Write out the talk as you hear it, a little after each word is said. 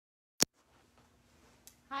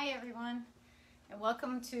Hi everyone, and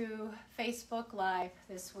welcome to Facebook Live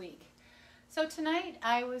this week. So tonight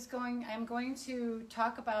I'm going to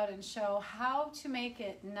talk about and show how to make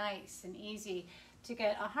it nice and easy to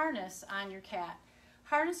get a harness on your cat.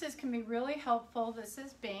 Harnesses can be really helpful. This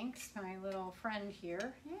is Binks, my little friend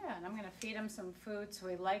here. Yeah, and I'm going to feed him some food so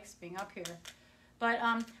he likes being up here. But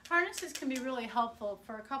harnesses can be really helpful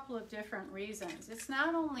for a couple of different reasons. It's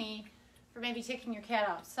not only for maybe taking your cat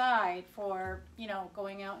outside for,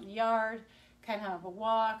 going out in the yard, kind of a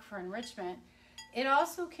walk for enrichment. It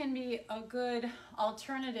also can be a good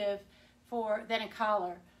alternative than a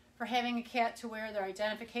collar, for having a cat to wear their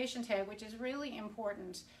identification tag, which is really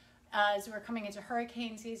important as we're coming into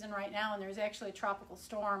hurricane season right now, and there's actually a tropical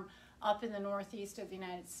storm up in the northeast of the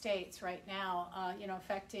United States right now,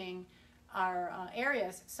 affecting our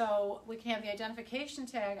areas. So we can have the identification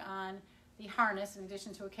tag on the harness in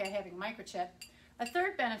addition to a cat having a microchip. A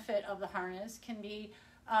third benefit of the harness can be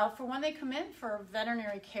for when they come in for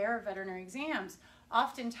veterinary care, veterinary exams.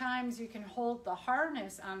 Oftentimes you can hold the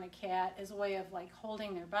harness on the cat as a way of like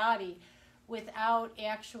holding their body without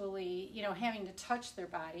actually having to touch their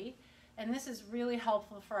body. And this is really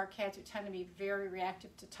helpful for our cats who tend to be very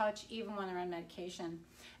reactive to touch even when they're on medication.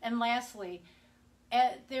 And lastly,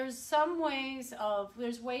 there's ways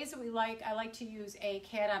that I like to use a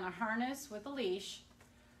cat on a harness with a leash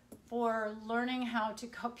for learning how to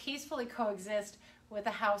peacefully coexist with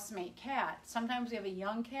a housemate cat. Sometimes we have a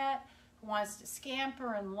young cat who wants to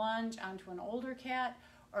scamper and lunge onto an older cat,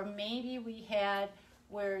 or maybe we had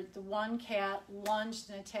where the one cat lunged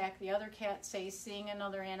and attacked the other cat, say seeing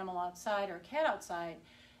another animal outside or a cat outside,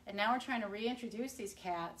 and now we're trying to reintroduce these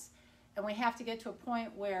cats, and we have to get to a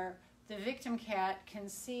point where the victim cat can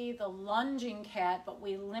see the lunging cat, but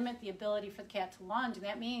we limit the ability for the cat to lunge, and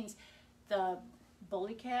that means the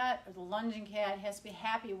bully cat or the lunging cat has to be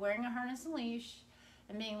happy wearing a harness and leash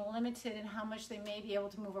and being limited in how much they may be able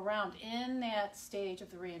to move around in that stage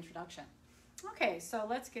of the reintroduction. Okay, so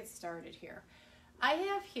let's get started here. I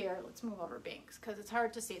have here, let's move over Binks because it's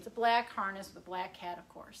hard to see. It's a black harness with a black cat, of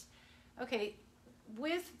course. Okay,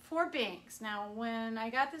 for Binks, now when I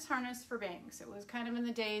got this harness for Binks, it was kind of in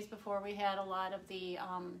the days before we had a lot of the,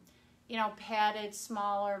 padded,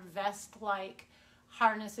 smaller, vest-like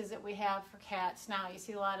harnesses that we have for cats now. You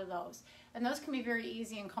see a lot of those. And those can be very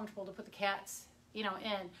easy and comfortable to put the cats, in.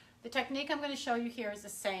 The technique I'm going to show you here is the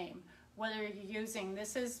same. Whether you're using,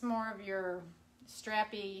 this is more of your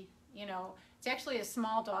strappy, it's actually a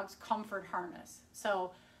small dog's comfort harness.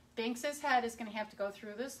 So Binks's head is going to have to go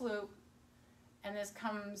through this loop, and this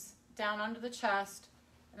comes down under the chest,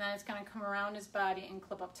 and then it's going to come around his body and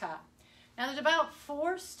clip up top. Now there's about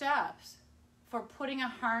 4 steps for putting a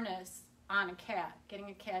harness on a cat, getting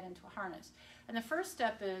a cat into a harness. And the first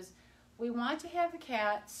step is we want to have the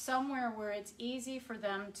cat somewhere where it's easy for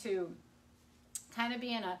them to kind of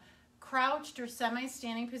be in a crouched or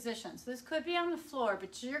semi-standing position. So this could be on the floor,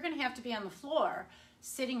 but you're going to have to be on the floor,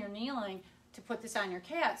 sitting or kneeling, to put this on your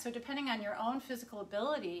cat. So depending on your own physical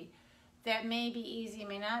ability, that may be easy,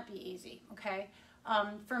 may not be easy, okay?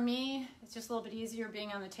 For me, it's just a little bit easier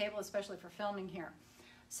being on the table, especially for filming here.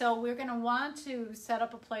 So we're going to want to set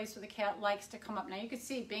up a place where the cat likes to come up. Now you can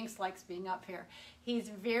see Binks likes being up here. He's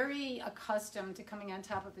very accustomed to coming on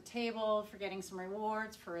top of the table, for getting some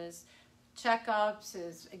rewards for his checkups,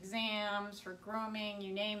 his exams, for grooming,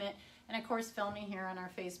 you name it. And of course filming here on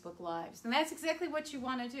our Facebook Lives. And that's exactly what you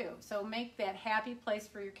want to do. So make that happy place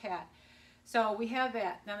for your cat. So we have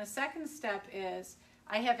that. Now the second step is,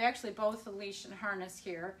 I have actually both the leash and harness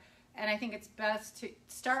here, and I think it's best to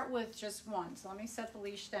start with just one. So let me set the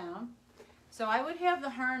leash down. So I would have the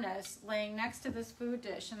harness laying next to this food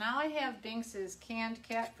dish, and now I have Binks's canned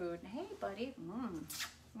cat food. Hey buddy,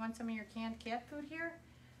 you want some of your canned cat food here?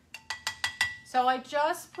 So I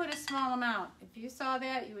just put a small amount. If you saw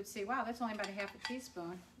that, you would see, wow, that's only about a half a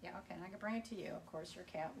teaspoon. Yeah, okay, and I can bring it to you. Of course, your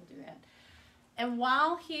cat will do that. And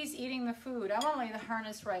while he's eating the food, I want to lay the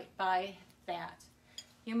harness right by that.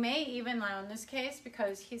 You may even, in this case,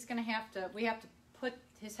 because he's going to have to, we have to put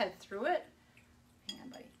his head through it. Hang on,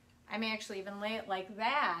 buddy. I may actually even lay it like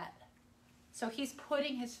that. So he's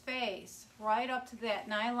putting his face right up to that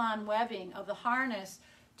nylon webbing of the harness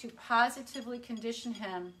to positively condition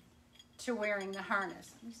him to wearing the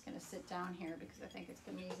harness. I'm just going to sit down here because I think it's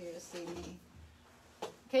going to be easier to see me.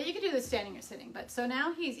 Okay, you can do this standing or sitting, but so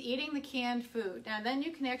now he's eating the canned food. Now then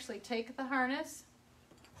you can actually take the harness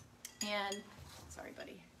and, sorry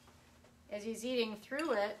buddy, as he's eating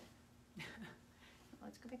through it,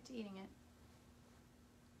 let's go back to eating it.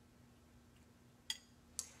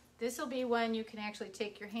 This will be when you can actually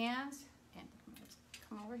take your hands and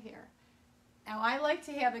come over here. Now I like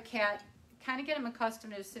to have a cat kind of get him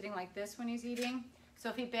accustomed to sitting like this when he's eating. So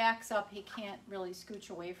if he backs up, he can't really scooch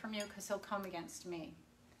away from you because he'll come against me.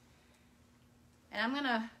 And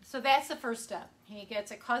so that's the first step. He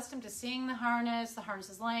gets accustomed to seeing the harness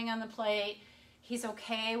is laying on the plate. He's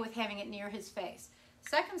okay with having it near his face.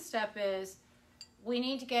 Second step is we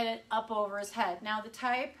need to get it up over his head. Now the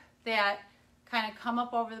type that kind of come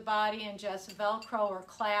up over the body and just Velcro or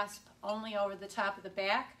clasp only over the top of the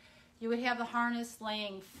back, you would have the harness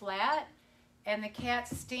laying flat and the cat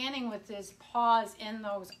standing with his paws in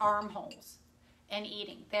those armholes and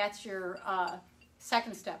eating. That's your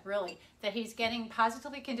second step, really, that he's getting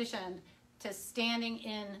positively conditioned to standing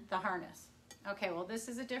in the harness. Okay, well, this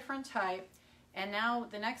is a different type. And now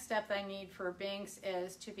the next step that I need for Binks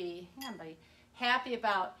is to be happy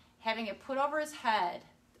about having it put over his head.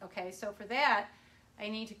 Okay, so for that, I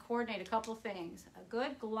need to coordinate a couple things. A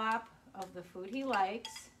good glop of the food he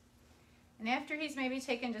likes. And after he's maybe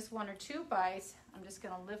taken just 1 or 2 bites, I'm just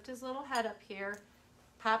going to lift his little head up here,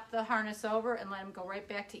 pop the harness over, and let him go right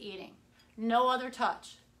back to eating. No other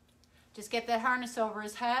touch. Just get that harness over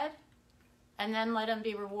his head, and then let him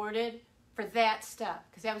be rewarded for that step,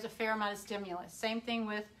 because that was a fair amount of stimulus. Same thing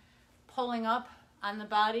with pulling up on the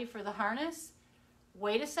body for the harness.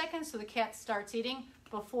 Wait a second so the cat starts eating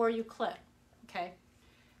before you clip. Okay?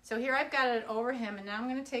 So here I've got it over him, and now I'm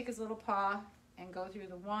going to take his little paw and go through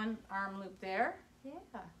the one arm loop there. Yeah.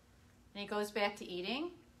 And he goes back to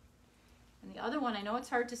eating. And the other one, I know it's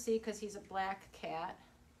hard to see because he's a black cat,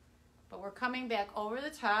 but we're coming back over the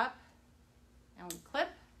top, and we clip.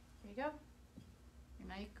 There you go. And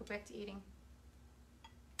now you can go back to eating.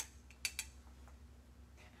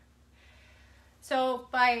 So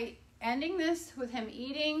by ending this with him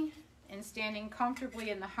eating and standing comfortably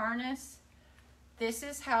in the harness, this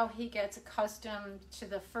is how he gets accustomed to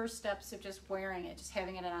the first steps of just wearing it, just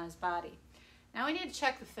having it on his body. Now we need to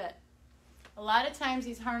check the fit. A lot of times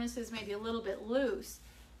these harnesses may be a little bit loose,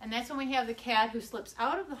 and that's when we have the cat who slips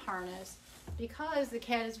out of the harness, because the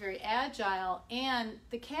cat is very agile, and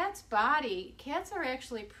the cat's body, cats are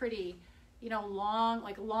actually pretty, long,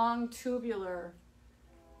 like long tubular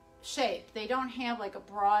shape. They don't have like a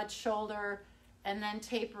broad shoulder and then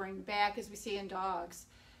tapering back as we see in dogs.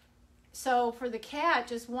 So for the cat,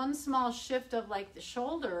 just one small shift of like the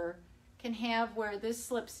shoulder can have where this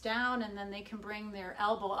slips down, and then they can bring their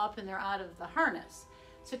elbow up and they're out of the harness.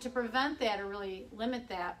 So to prevent that or really limit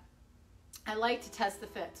that, I like to test the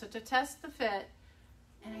fit. So to test the fit,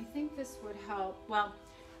 and I think this would help. Well,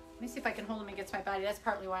 let me see if I can hold him against my body. That's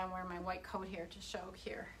partly why I'm wearing my white coat here to show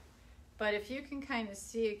here. But if you can kind of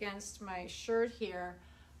see against my shirt here,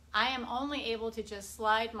 I am only able to just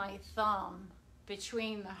slide my thumb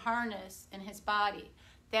between the harness and his body.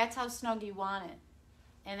 That's how snug you want it.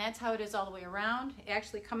 And that's how it is all the way around.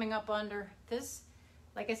 Actually coming up under this,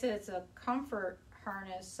 like I said, it's a comfort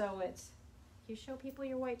harness, so it's, can you show people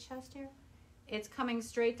your white chest here? It's coming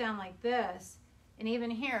straight down like this. And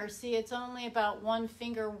even here, see, it's only about 1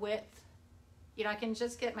 finger width. I can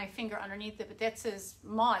just get my finger underneath it, but that's as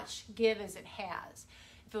much give as it has.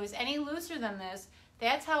 If it was any looser than this,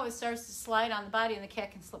 that's how it starts to slide on the body, and the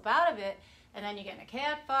cat can slip out of it, and then you get in a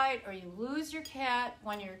cat fight, or you lose your cat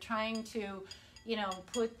when you're trying to,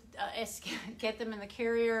 get them in the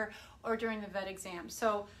carrier or during the vet exam.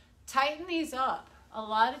 So tighten these up. A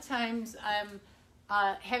lot of times I'm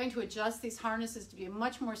having to adjust these harnesses to be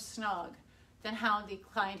much more snug than how the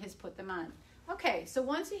client has put them on. Okay, so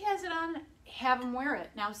once he has it on, have him wear it.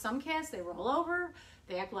 Now some cats, they roll over,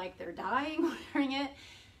 they act like they're dying wearing it.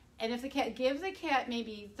 And if the cat, give the cat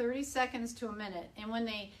maybe 30 seconds to a minute. And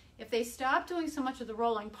if they stop doing so much of the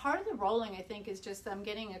rolling, part of the rolling, I think, is just them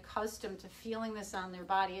getting accustomed to feeling this on their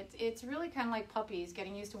body. It's really kind of like puppies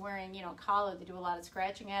getting used to wearing, collar. They do a lot of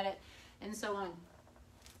scratching at it and so on.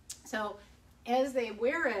 So as they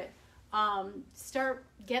wear it,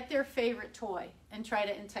 get their favorite toy and try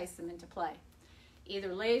to entice them into play.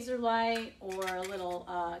 Either laser light or a little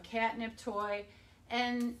catnip toy.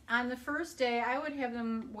 And on the first day, I would have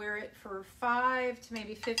them wear it for 5 to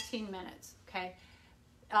maybe 15 minutes, okay?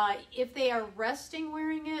 If they are resting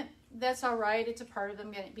wearing it, that's all right. It's a part of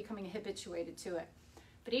them becoming habituated to it.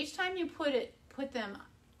 But each time you put them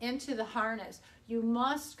into the harness, you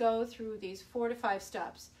must go through these 4 to 5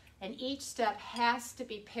 steps. And each step has to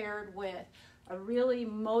be paired with a really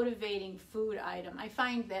motivating food item. I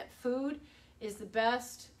find that food is the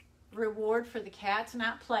best reward for the cat to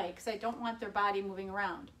not play, because I don't want their body moving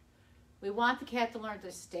around. We want the cat to learn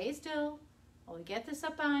to stay still, while we get this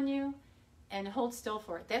up on you, and hold still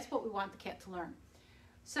for it. That's what we want the cat to learn.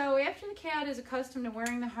 So after the cat is accustomed to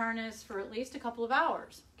wearing the harness for at least a couple of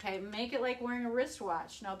hours, okay, make it like wearing a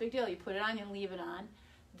wristwatch. No big deal. You put it on, you leave it on.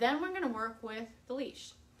 Then we're going to work with the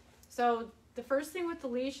leash. So the first thing with the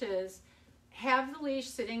leash is have the leash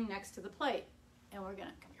sitting next to the plate. And we're going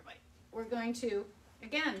to, come here, buddy. We're going to,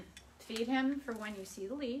 again, feed him for when you see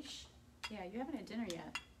the leash. Yeah, you haven't had dinner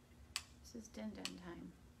yet. This is din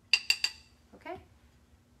time. Okay?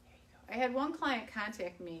 There you go. I had one client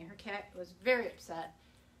contact me. Her cat was very upset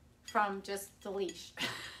from just the leash.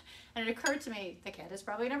 And it occurred to me, the cat has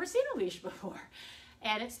probably never seen a leash before.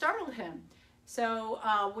 And it startled him. So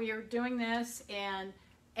we are doing this, and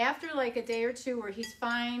after like a day or two where he's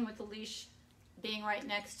fine with the leash being right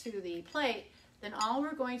next to the plate, then all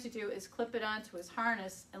we're going to do is clip it onto his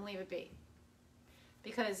harness and leave it be.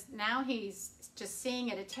 Because now he's just seeing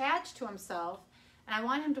it attached to himself, and I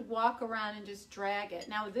want him to walk around and just drag it.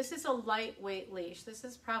 Now this is a lightweight leash. This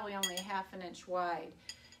is probably only 1/2 inch wide.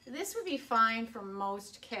 This would be fine for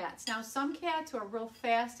most cats. Now some cats who are real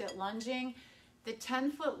fast at lunging, the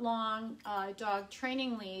 10-foot long dog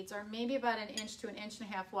training leads are maybe about 1 inch to 1.5 inches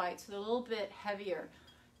wide, so they're a little bit heavier.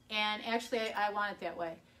 And actually, I want it that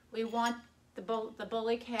way. We want the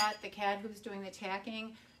bully cat, the cat who's doing the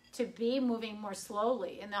attacking, to be moving more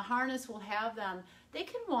slowly. And the harness will have them, they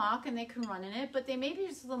can walk and they can run in it, but they may be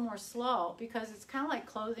just a little more slow because it's kind of like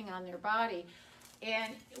clothing on their body.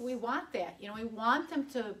 And we want that. You know, we want them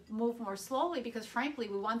to move more slowly because, frankly,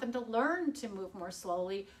 we want them to learn to move more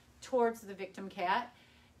slowly towards the victim cat.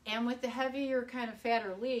 And with the heavier kind of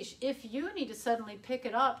fatter leash, if you need to suddenly pick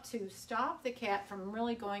it up to stop the cat from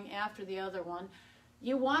really going after the other one,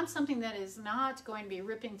 you want something that is not going to be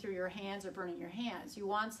ripping through your hands or burning your hands. You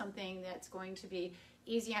want something that's going to be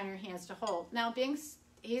easy on your hands to hold. Now,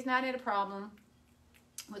 he's not had a problem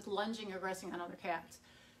with lunging or aggressing on other cats.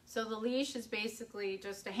 So the leash is basically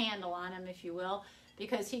just a handle on him, if you will,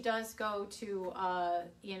 because he does go to,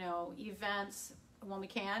 you know, events when we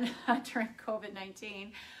can during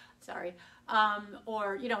COVID-19, sorry,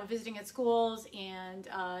 or, you know, visiting at schools and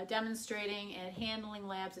demonstrating and handling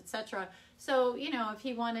labs, etc. So, you know, if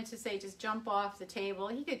he wanted to, say, just jump off the table,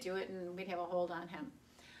 he could do it and we'd have a hold on him.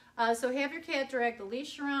 So have your cat drag the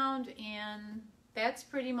leash around, and that's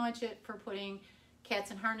pretty much it for putting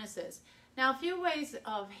cats in harnesses. Now, a few ways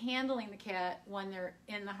of handling the cat when they're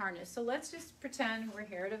in the harness. So let's just pretend we're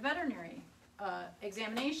here at a veterinary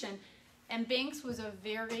examination. And Binks was a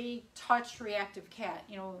very touch-reactive cat.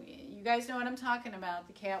 You know, you guys know what I'm talking about.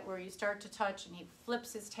 The cat where you start to touch and he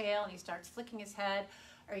flips his tail and he starts flicking his head,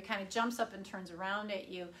 or he kind of jumps up and turns around at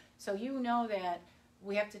you. So you know that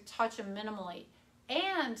we have to touch him minimally.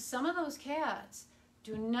 And some of those cats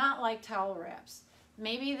do not like towel wraps.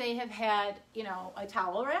 Maybe they have had, you know, a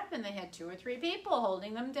towel wrap and they had 2 or 3 people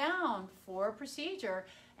holding them down for a procedure.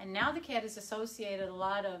 And now the cat has associated a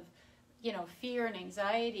lot of, you know, fear and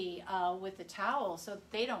anxiety with the towel, so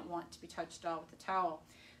they don't want to be touched at all with the towel.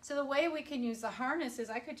 So the way we can use the harness is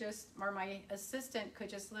I could just, or my assistant could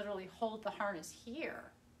just literally hold the harness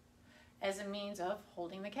here as a means of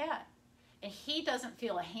holding the cat. And he doesn't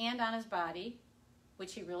feel a hand on his body,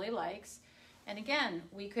 which he really likes. And again,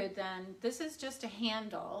 we could then, this is just a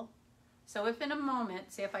handle. So if in a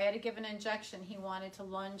moment, say if I had to give an injection, he wanted to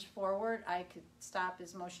lunge forward, I could stop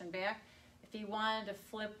his motion back. If he wanted to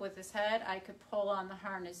flip with his head, I could pull on the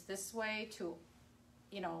harness this way to,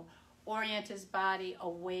 you know, orient his body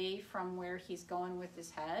away from where he's going with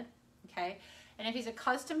his head, okay? And if he's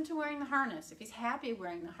accustomed to wearing the harness, if he's happy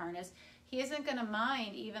wearing the harness, he isn't going to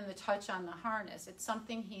mind even the touch on the harness. It's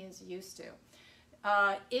something he is used to.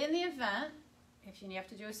 In the event, if you have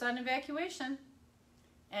to do a sudden evacuation,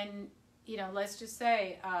 and, you know, let's just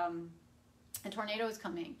say a tornado is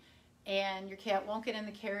coming, and your cat won't get in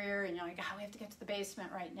the carrier, and you're like, oh, we have to get to the basement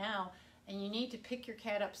right now, and you need to pick your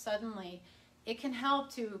cat up suddenly, it can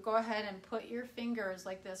help to go ahead and put your fingers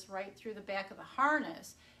like this right through the back of the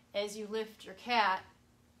harness as you lift your cat,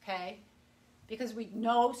 okay? Because we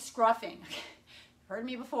know scruffing. You've heard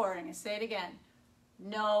me before, and I'm going to say it again.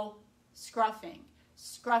 No scruffing.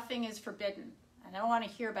 Scruffing is forbidden. I don't want to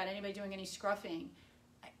hear about anybody doing any scruffing.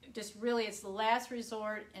 Just really, it's the last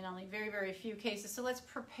resort in only very, very few cases. So let's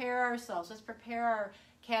prepare ourselves. Let's prepare our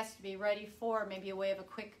cats to be ready for maybe a way of a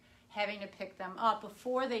quick having to pick them up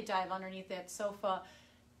before they dive underneath that sofa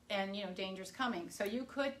and, you know, danger's coming. So you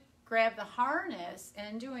could grab the harness, and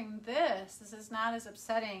in doing this is not as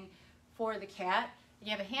upsetting for the cat. And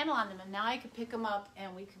you have a handle on them, and now I could pick them up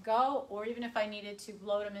and we could go, or even if I needed to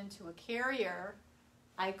load them into a carrier,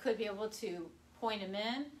 I could be able to point them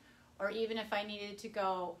in. Or even if I needed to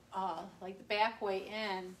go like the back way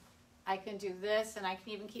in, I can do this, and I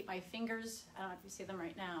can even keep my fingers, I don't know if you see them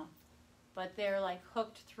right now, but they're like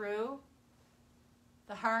hooked through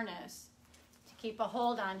the harness to keep a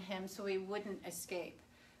hold on him so he wouldn't escape.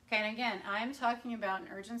 Okay, and again, I'm talking about in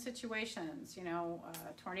urgent situations, you know,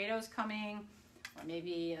 tornadoes coming, or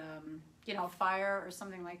maybe, you know, fire or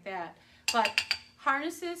something like that. But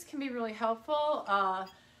harnesses can be really helpful.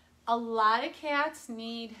 A lot of cats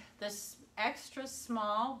need this extra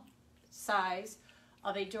small size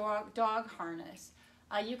of a dog harness.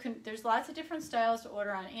 There's lots of different styles to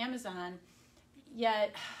order on Amazon,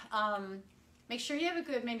 yet make sure you have a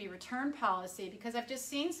good maybe return policy, because I've just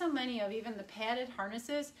seen so many of even the padded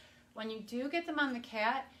harnesses, when you do get them on the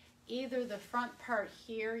cat, either the front part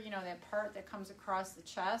here, you know, that part that comes across the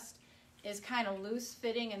chest is kind of loose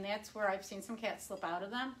fitting, and that's where I've seen some cats slip out of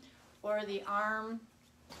them, or the arm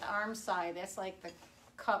side, that's like the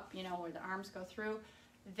cup, you know, where the arms go through,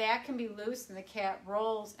 that can be loose and the cat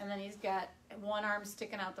rolls, and then he's got one arm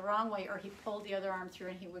sticking out the wrong way, or he pulled the other arm through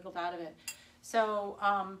and he wiggled out of it. So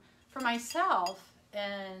for myself,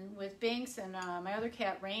 and with Binks and my other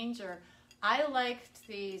cat Ranger, I liked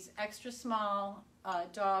these extra small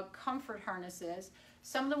dog comfort harnesses.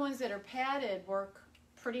 Some of the ones that are padded work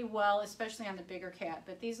pretty well, especially on the bigger cat,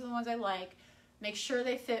 but these are the ones I like. Make sure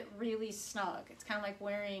they fit really snug. It's kind of like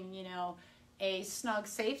wearing, you know, a snug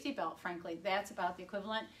safety belt, frankly. That's about the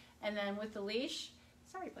equivalent. And then with the leash,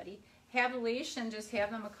 sorry buddy, have a leash and just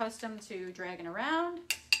have them accustomed to dragging around,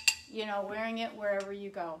 you know, wearing it wherever you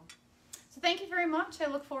go. So thank you very much. I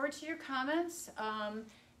look forward to your comments,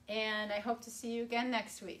 and I hope to see you again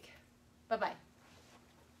next week. Bye-bye.